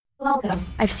Welcome.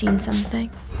 I've seen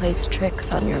something. Plays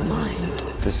tricks on your mind.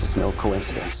 This is no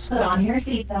coincidence. Put on your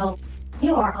seatbelts.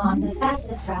 You are on the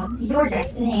fastest route to your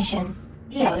destination,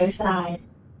 the other side.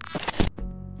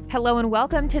 Hello and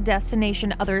welcome to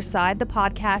Destination Other Side, the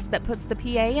podcast that puts the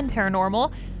PA in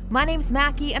paranormal. My name's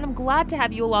Mackie, and I'm glad to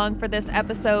have you along for this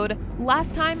episode.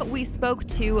 Last time, we spoke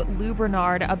to Lou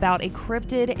Bernard about a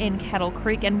cryptid in Kettle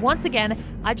Creek, and once again,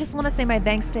 I just want to say my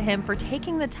thanks to him for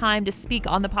taking the time to speak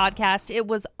on the podcast. It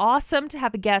was awesome to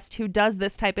have a guest who does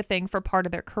this type of thing for part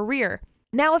of their career.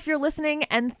 Now, if you're listening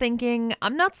and thinking,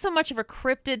 I'm not so much of a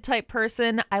cryptid type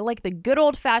person, I like the good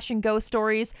old-fashioned ghost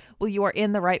stories, well, you are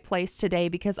in the right place today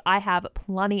because I have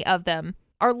plenty of them.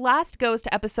 Our last ghost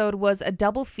episode was a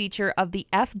double feature of the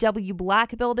F.W.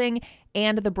 Black Building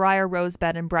and the Briar Rose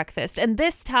Bed and Breakfast. And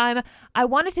this time, I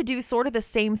wanted to do sort of the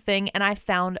same thing, and I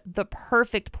found the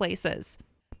perfect places.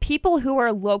 People who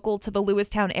are local to the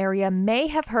Lewistown area may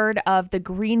have heard of the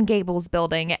Green Gables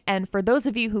building, and for those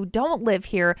of you who don't live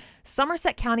here,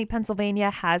 Somerset County, Pennsylvania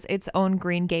has its own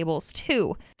Green Gables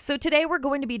too. So today we're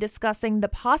going to be discussing the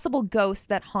possible ghosts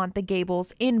that haunt the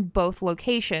Gables in both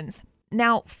locations.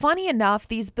 Now, funny enough,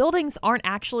 these buildings aren't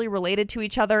actually related to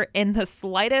each other in the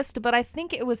slightest, but I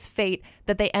think it was fate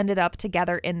that they ended up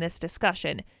together in this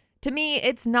discussion. To me,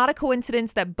 it's not a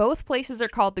coincidence that both places are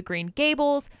called the Green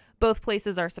Gables, both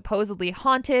places are supposedly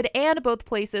haunted, and both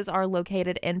places are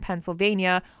located in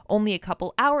Pennsylvania, only a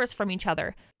couple hours from each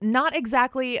other. Not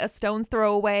exactly a stone's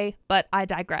throw away, but I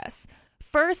digress.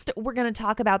 First, we're going to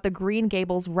talk about the Green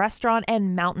Gables Restaurant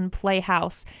and Mountain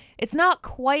Playhouse. It's not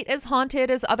quite as haunted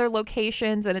as other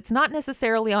locations, and it's not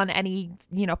necessarily on any,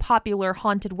 popular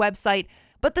haunted website,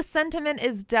 but the sentiment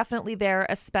is definitely there,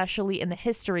 especially in the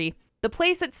history. The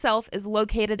place itself is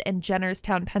located in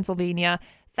Jennerstown, Pennsylvania.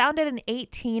 Founded in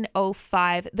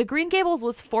 1805, the Green Gables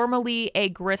was formerly a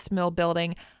grist mill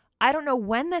building. I don't know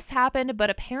when this happened,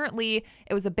 but apparently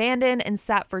it was abandoned and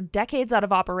sat for decades out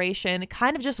of operation,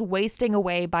 kind of just wasting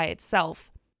away by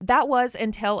itself. That was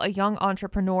until a young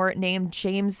entrepreneur named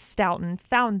James Stoughton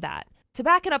found that. To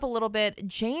back it up a little bit,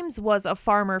 James was a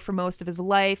farmer for most of his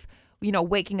life,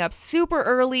 waking up super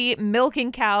early,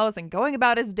 milking cows, and going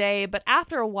about his day. But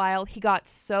after a while, he got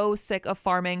so sick of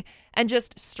farming and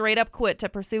just straight up quit to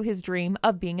pursue his dream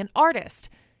of being an artist.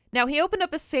 Now, he opened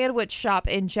up a sandwich shop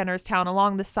in Jennerstown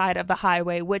along the side of the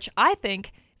highway, which I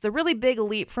think is a really big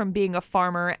leap from being a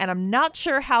farmer, and I'm not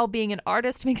sure how being an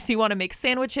artist makes you want to make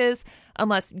sandwiches,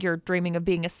 unless you're dreaming of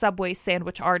being a Subway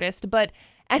sandwich artist. But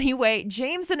anyway,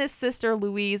 James and his sister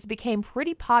Louise became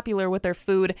pretty popular with their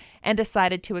food and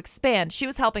decided to expand. She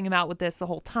was helping him out with this the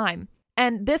whole time.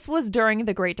 And this was during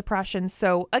the Great Depression,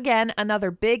 so again,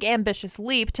 another big ambitious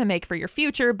leap to make for your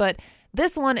future, but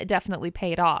this one definitely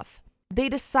paid off. They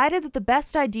decided that the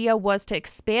best idea was to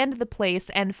expand the place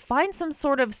and find some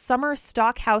sort of summer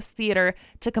stockhouse theater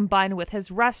to combine with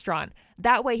his restaurant.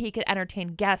 That way he could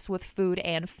entertain guests with food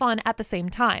and fun at the same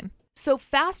time. So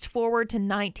fast forward to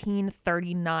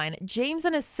 1939, James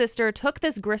and his sister took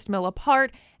this grist mill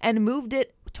apart and moved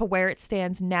it to where it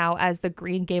stands now as the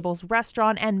Green Gables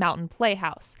Restaurant and Mountain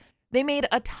Playhouse. They made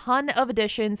a ton of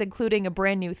additions, including a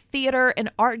brand new theater, an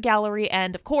art gallery,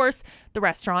 and, of course, the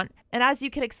restaurant. And as you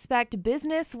can expect,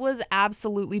 business was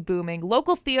absolutely booming.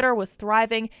 Local theater was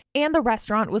thriving, and the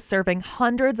restaurant was serving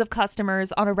hundreds of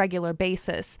customers on a regular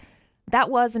basis. That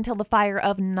was until the fire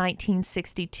of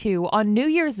 1962. On New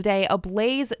Year's Day, a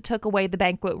blaze took away the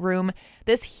banquet room.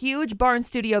 This huge barn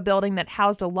studio building that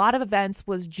housed a lot of events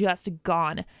was just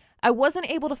gone. I wasn't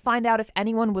able to find out if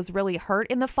anyone was really hurt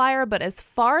in the fire, but as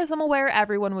far as I'm aware,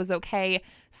 everyone was okay.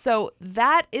 So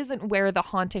that isn't where the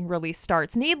haunting really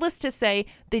starts. Needless to say,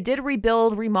 they did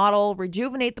rebuild, remodel,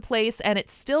 rejuvenate the place, and it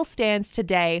still stands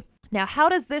today. Now, how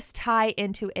does this tie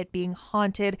into it being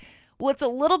haunted? Well, it's a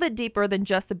little bit deeper than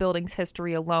just the building's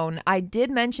history alone. I did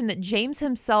mention that James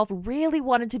himself really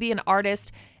wanted to be an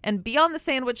artist, and beyond the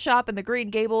sandwich shop and the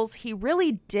Green Gables, he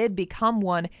really did become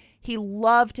one. He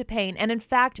loved to paint, and in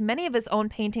fact, many of his own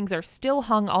paintings are still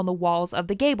hung on the walls of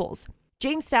the Gables.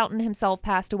 James Stoughton himself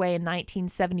passed away in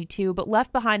 1972, but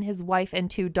left behind his wife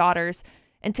and 2 daughters.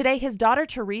 And today, his daughter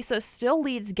Teresa still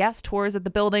leads guest tours at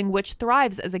the building, which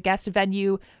thrives as a guest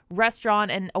venue, restaurant,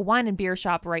 and a wine and beer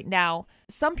shop right now.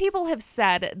 Some people have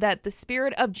said that the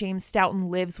spirit of James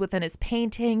Stoughton lives within his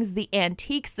paintings, the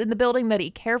antiques in the building that he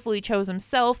carefully chose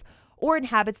himself, or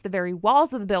inhabits the very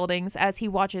walls of the buildings as he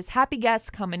watches happy guests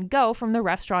come and go from the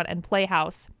restaurant and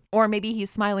playhouse. Or maybe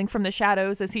he's smiling from the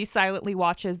shadows as he silently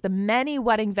watches the many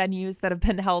wedding venues that have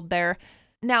been held there.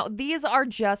 Now, these are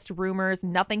just rumors.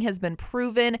 Nothing has been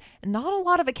proven. Not a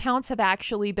lot of accounts have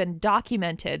actually been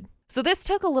documented. So this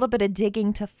took a little bit of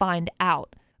digging to find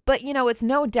out. But, it's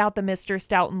no doubt that Mr.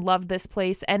 Stoughton loved this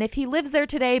place, and if he lives there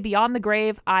today beyond the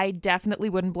grave, I definitely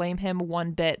wouldn't blame him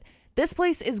one bit. This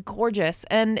place is gorgeous,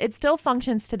 and it still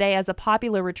functions today as a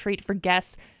popular retreat for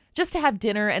guests just to have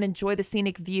dinner and enjoy the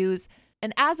scenic views.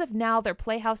 And as of now, their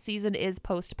Playhouse season is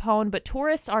postponed, but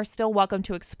tourists are still welcome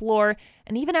to explore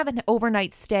and even have an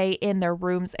overnight stay in their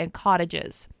rooms and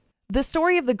cottages. The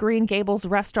story of the Green Gables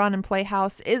Restaurant and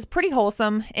Playhouse is pretty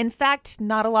wholesome. In fact,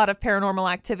 not a lot of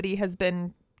paranormal activity has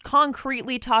been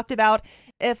concretely talked about,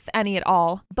 if any at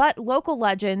all. But local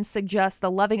legends suggest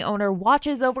the loving owner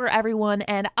watches over everyone,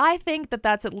 and I think that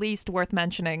that's at least worth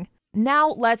mentioning. Now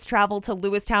let's travel to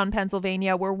Lewistown,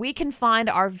 Pennsylvania, where we can find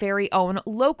our very own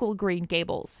local Green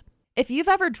Gables. If you've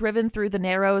ever driven through the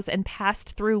Narrows and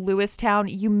passed through Lewistown,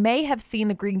 you may have seen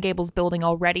the Green Gables building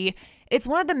already. It's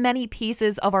one of the many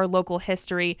pieces of our local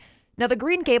history. Now, the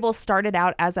Green Gables started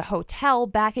out as a hotel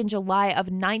back in July of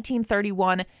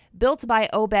 1931, built by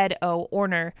Obed O.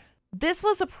 Orner. This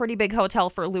was a pretty big hotel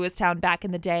for Lewistown back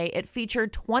in the day. It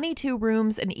featured 22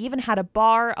 rooms and even had a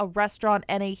bar, a restaurant,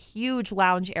 and a huge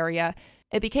lounge area.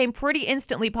 It became pretty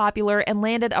instantly popular and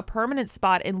landed a permanent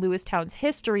spot in Lewistown's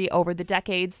history over the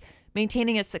decades,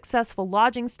 maintaining a successful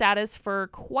lodging status for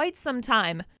quite some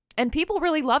time. And people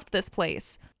really loved this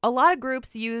place. A lot of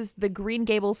groups used the Green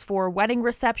Gables for wedding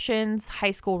receptions,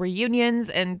 high school reunions,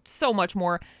 and so much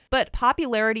more. But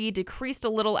popularity decreased a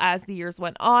little as the years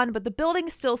went on, but the building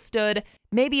still stood,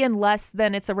 maybe in less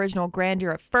than its original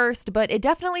grandeur at first, but it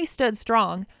definitely stood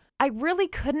strong. I really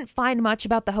couldn't find much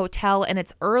about the hotel and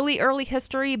its early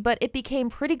history, but it became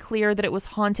pretty clear that it was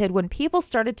haunted when people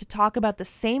started to talk about the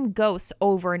same ghosts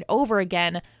over and over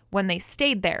again when they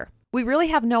stayed there. We really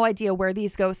have no idea where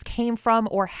these ghosts came from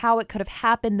or how it could have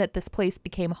happened that this place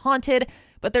became haunted,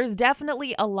 but there's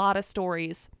definitely a lot of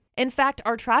stories. In fact,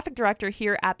 our traffic director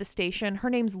here at the station, her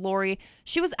name's Lori,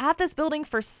 she was at this building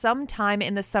for some time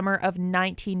in the summer of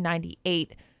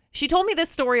 1998. She told me this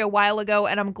story a while ago,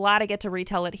 and I'm glad I get to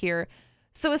retell it here.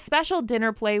 So a special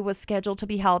dinner play was scheduled to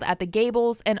be held at the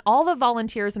Gables, and all the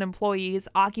volunteers and employees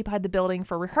occupied the building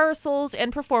for rehearsals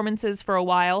and performances for a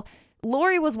while.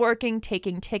 Lori was working,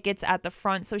 taking tickets at the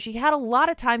front, so she had a lot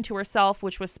of time to herself,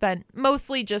 which was spent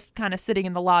mostly just kind of sitting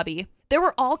in the lobby. There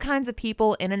were all kinds of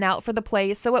people in and out for the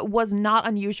play, so it was not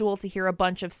unusual to hear a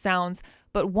bunch of sounds.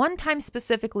 But one time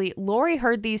specifically, Lori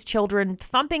heard these children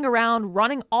thumping around,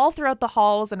 running all throughout the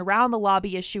halls and around the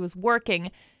lobby as she was working.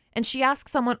 And she asked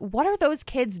someone, "What are those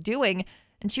kids doing?"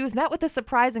 And she was met with the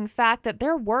surprising fact that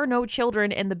there were no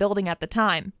children in the building at the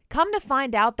time. Come to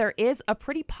find out, there is a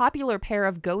pretty popular pair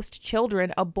of ghost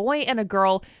children, a boy and a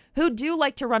girl, who do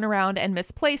like to run around and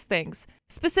misplace things.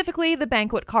 Specifically, the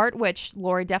banquet cart, which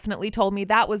Lori definitely told me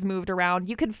that was moved around.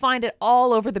 You could find it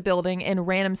all over the building in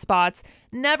random spots,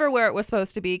 never where it was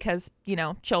supposed to be because,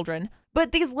 children.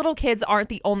 But these little kids aren't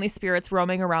the only spirits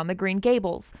roaming around the Green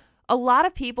Gables. A lot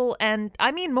of people, and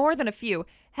I mean more than a few,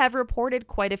 have reported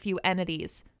quite a few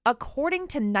entities. According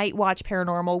to Night Watch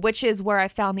Paranormal, which is where I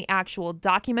found the actual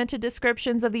documented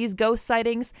descriptions of these ghost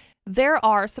sightings, there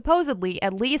are supposedly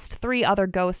at least 3 other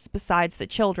ghosts besides the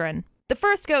children. The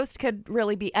first ghost could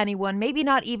really be anyone, maybe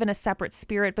not even a separate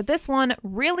spirit, but this one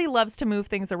really loves to move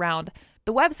things around.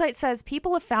 The website says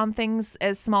people have found things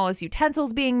as small as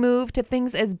utensils being moved to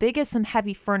things as big as some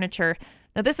heavy furniture.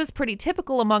 Now, this is pretty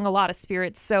typical among a lot of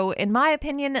spirits, so in my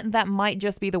opinion, that might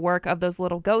just be the work of those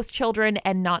little ghost children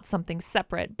and not something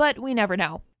separate, but we never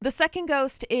know. The second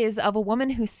ghost is of a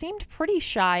woman who seemed pretty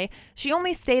shy. She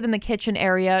only stayed in the kitchen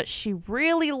area. She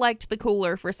really liked the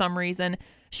cooler for some reason.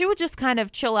 She would just kind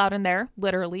of chill out in there,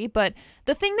 literally, but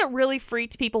the thing that really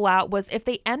freaked people out was if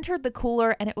they entered the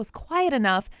cooler and it was quiet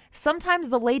enough, sometimes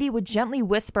the lady would gently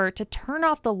whisper to turn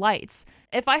off the lights.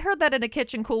 If I heard that in a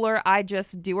kitchen cooler, I'd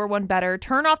just do her one better,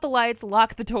 turn off the lights,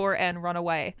 lock the door, and run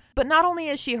away. But not only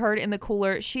is she heard in the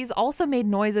cooler, she's also made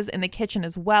noises in the kitchen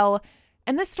as well.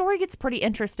 And this story gets pretty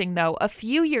interesting, though. A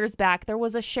few years back, there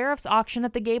was a sheriff's auction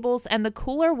at the Gables, and the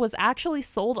cooler was actually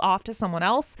sold off to someone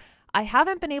else. I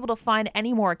haven't been able to find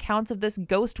any more accounts of this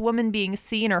ghost woman being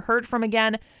seen or heard from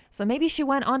again, so maybe she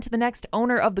went on to the next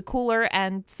owner of the cooler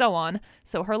and so on,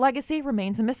 so her legacy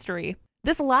remains a mystery.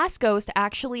 This last ghost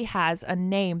actually has a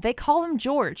name. They call him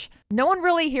George. No one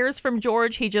really hears from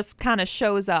George, he just kind of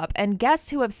shows up, and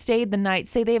guests who have stayed the night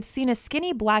say they have seen a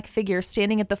skinny black figure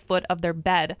standing at the foot of their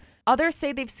bed. Others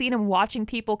say they've seen him watching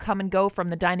people come and go from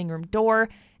the dining room door.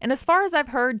 And as far as I've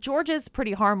heard, George is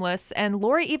pretty harmless, and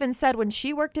Lori even said when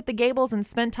she worked at the Gables and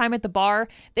spent time at the bar,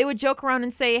 they would joke around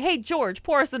and say, "Hey, George,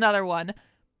 pour us another one."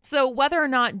 So whether or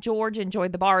not George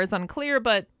enjoyed the bar is unclear,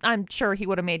 but I'm sure he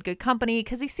would have made good company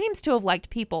because he seems to have liked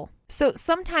people. So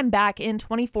sometime back in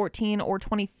 2014 or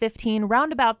 2015,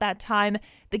 round about that time,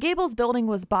 the Gables building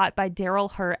was bought by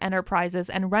Daryl Hur Enterprises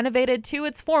and renovated to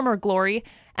its former glory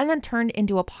and then turned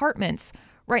into apartments.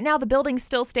 Right now, the building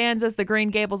still stands as the Green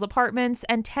Gables Apartments,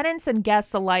 and tenants and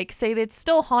guests alike say that it's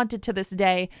still haunted to this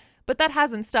day, but that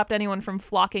hasn't stopped anyone from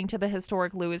flocking to the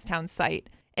historic Lewistown site.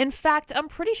 In fact, I'm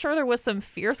pretty sure there was some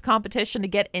fierce competition to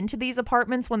get into these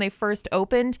apartments when they first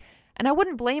opened, and I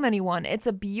wouldn't blame anyone. It's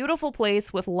a beautiful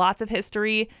place with lots of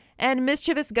history, and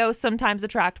mischievous ghosts sometimes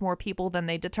attract more people than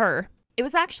they deter. It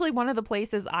was actually one of the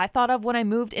places I thought of when I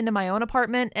moved into my own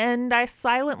apartment, and I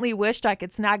silently wished I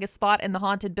could snag a spot in the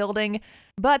haunted building,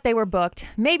 but they were booked.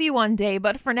 Maybe one day,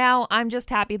 but for now, I'm just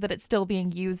happy that it's still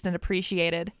being used and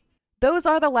appreciated. Those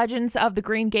are the legends of the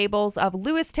Green Gables of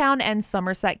Lewistown and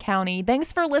Somerset County.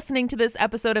 Thanks for listening to this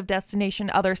episode of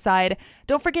Destination Otherside.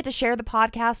 Don't forget to share the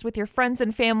podcast with your friends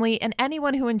and family and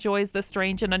anyone who enjoys the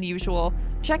strange and unusual.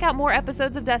 Check out more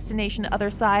episodes of Destination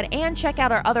Otherside and check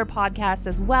out our other podcasts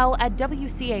as well at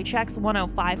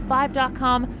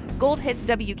WCHX1055.com,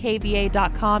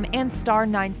 GoldHitsWKVA.com, and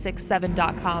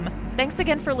Star967.com. Thanks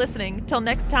again for listening. Till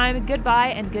next time, goodbye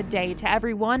and good day to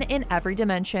everyone in every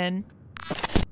dimension.